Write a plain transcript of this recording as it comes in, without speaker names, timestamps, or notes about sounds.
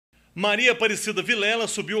Maria Cida Vilela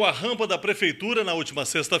subiu a rampa da prefeitura na última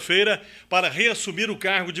sexta-feira para reassumir o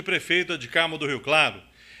cargo de prefeita de Carmo do Rio Claro.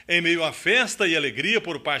 Em meio à festa e alegria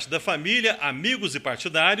por parte da família, amigos e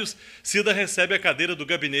partidários, Cida recebe a cadeira do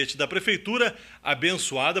gabinete da prefeitura,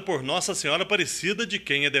 abençoada por Nossa Senhora Aparecida, de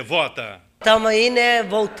quem é devota. Estamos aí,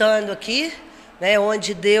 voltando aqui,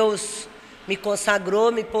 onde Deus me consagrou,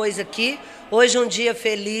 me pôs aqui. Hoje é um dia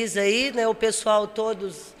feliz aí, o pessoal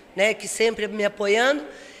todos, que sempre me apoiando.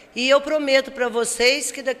 E eu prometo para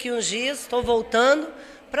vocês que daqui uns dias estou voltando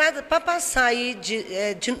para passar aí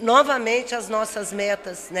novamente as nossas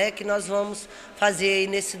metas, que nós vamos fazer aí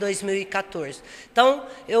nesse 2014. Então,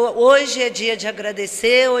 hoje é dia de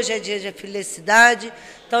agradecer, hoje é dia de felicidade.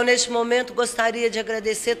 Então, neste momento, gostaria de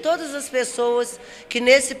agradecer todas as pessoas que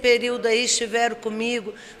nesse período aí estiveram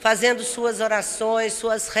comigo, fazendo suas orações,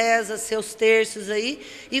 suas rezas, seus terços aí,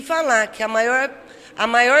 e falar que a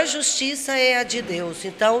maior justiça é a de Deus.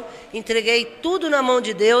 Então, entreguei tudo na mão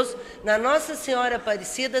de Deus, na Nossa Senhora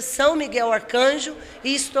Aparecida, São Miguel Arcanjo,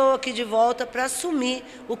 e estou aqui de volta para assumir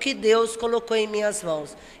o que Deus colocou em minhas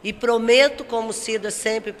mãos. E prometo, como Cida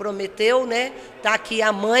sempre prometeu, tá aqui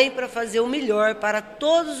a mãe para fazer o melhor para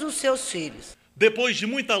todos os seus filhos. Depois de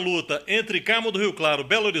muita luta entre Carmo do Rio Claro,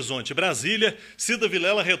 Belo Horizonte e Brasília, Cida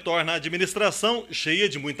Vilela retorna à administração cheia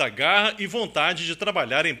de muita garra e vontade de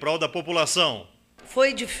trabalhar em prol da população.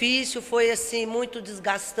 Foi difícil, foi assim muito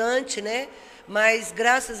desgastante, Mas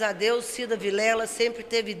graças a Deus, Cida Vilela sempre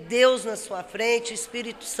teve Deus na sua frente,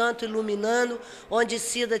 Espírito Santo iluminando onde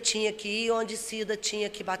Cida tinha que ir, onde Cida tinha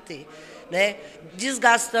que bater,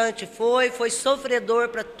 Desgastante foi sofredor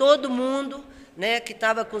para todo mundo, que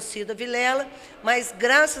estava com Cida Vilela, mas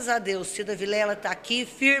graças a Deus, Cida Vilela está aqui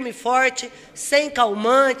firme e forte, sem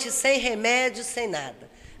calmante, sem remédio, sem nada,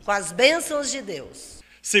 com as bênçãos de Deus.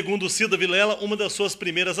 Segundo Cida Vilela, uma das suas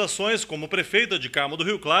primeiras ações como prefeita de Carmo do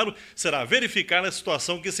Rio Claro será verificar a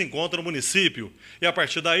situação que se encontra no município e, a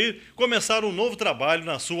partir daí, começar um novo trabalho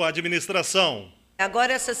na sua administração.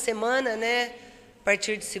 Agora, essa semana, a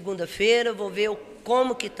partir de segunda-feira, eu vou ver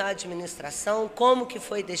como que está a administração, como que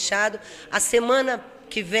foi deixado. A semana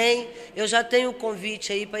que vem, eu já tenho um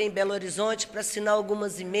convite aí para ir em Belo Horizonte para assinar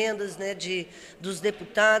algumas emendas, dos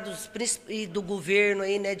deputados e do governo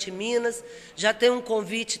aí, de Minas. Já tenho um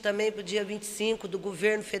convite também para o dia 25 do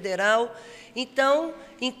governo federal. Então,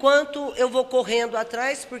 enquanto eu vou correndo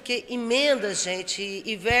atrás, porque emendas, gente,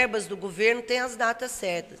 e verbas do governo têm as datas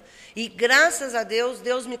certas. E graças a Deus,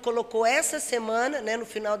 Deus me colocou essa semana, no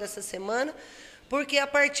final dessa semana, porque a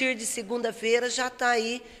partir de segunda-feira já está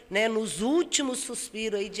aí, nos últimos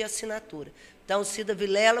suspiros aí de assinatura. Então, Cida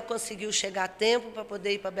Vilela conseguiu chegar a tempo para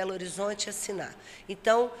poder ir para Belo Horizonte e assinar.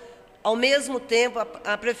 Então, ao mesmo tempo,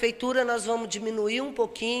 a prefeitura, nós vamos diminuir um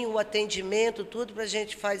pouquinho o atendimento, tudo, para a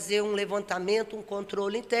gente fazer um levantamento, um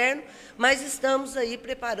controle interno, mas estamos aí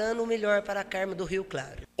preparando o melhor para Carmo do Rio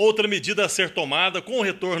Claro. Outra medida a ser tomada com o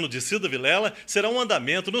retorno de Cida Vilela será um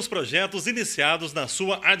andamento nos projetos iniciados na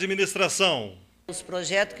sua administração. Os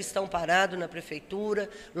projetos que estão parados na prefeitura,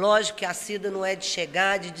 lógico que a Cida não é de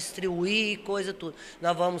chegar, de distribuir, coisa tudo.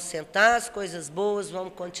 Nós vamos sentar as coisas boas,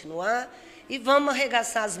 vamos continuar e vamos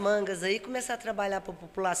arregaçar as mangas aí, começar a trabalhar para a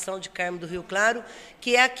população de Carmo do Rio Claro,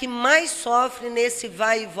 que é a que mais sofre nesse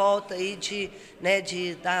vai e volta aí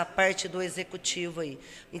da parte do executivo aí.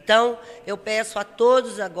 Então, eu peço a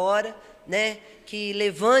todos agora, que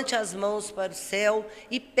levante as mãos para o céu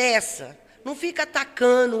e peça. Não fica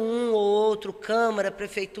atacando um ou outro, Câmara,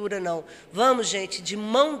 Prefeitura, não. Vamos, gente, de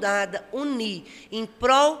mão dada, unir em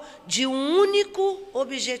prol de um único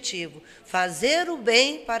objetivo, fazer o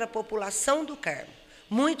bem para a população do Carmo.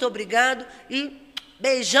 Muito obrigado e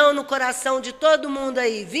beijão no coração de todo mundo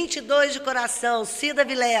aí. 22 de coração, Cida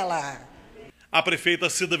Vilela. A prefeita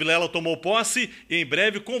Cida Vilela tomou posse e em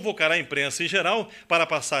breve convocará a imprensa em geral para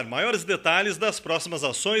passar maiores detalhes das próximas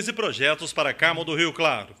ações e projetos para Carmo do Rio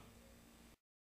Claro.